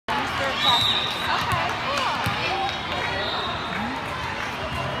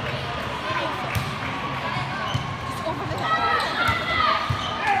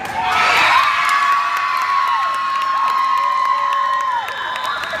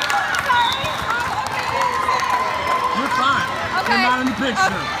You're not in the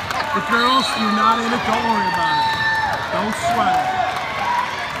picture. The girls, you're not in it. Don't worry about it. Don't sweat it.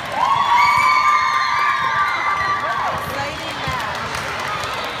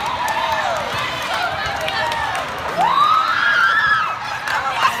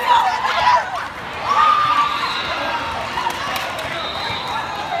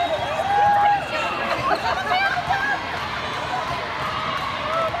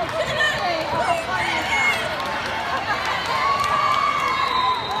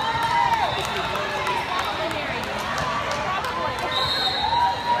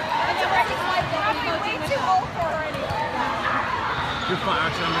 You're fine.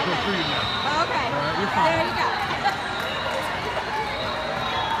 Actually, I'm going to go through you now. Oh, okay. All right, you're fine. There you go.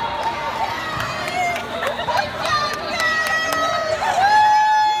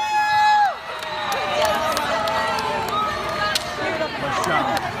 Nice job.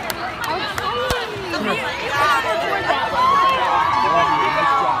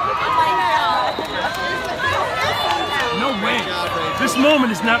 No way. This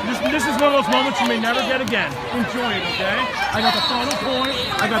moment is not. This is one of those moments you may never get again. Enjoy it, okay? I got the final point.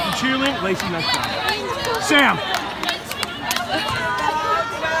 I got the cheerleading. Lacey, nice job. Sam.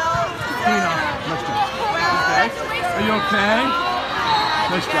 Tina, nice job. Okay. Are you okay?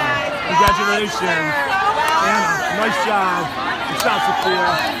 Nice job. Congratulations. Anna, nice job. Good job,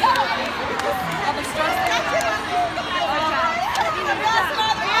 Sophia.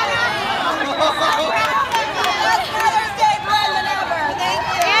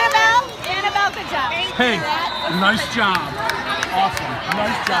 Hey, nice job. Awesome.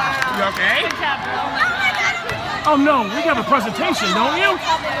 Nice job. You okay? Good job, bro. Oh no, we have a presentation, don't you?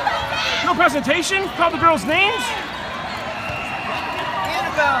 No presentation? Call the girls' names?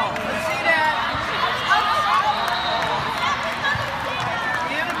 Annabelle, let's see that.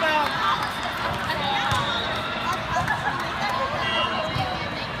 Annabelle.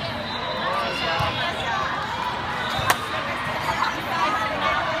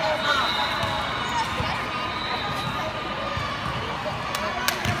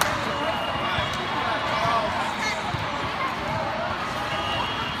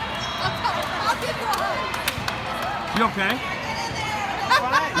 You okay?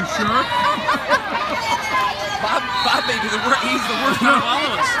 You sure? Bob may be he's the worst out of all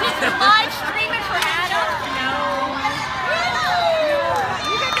of us.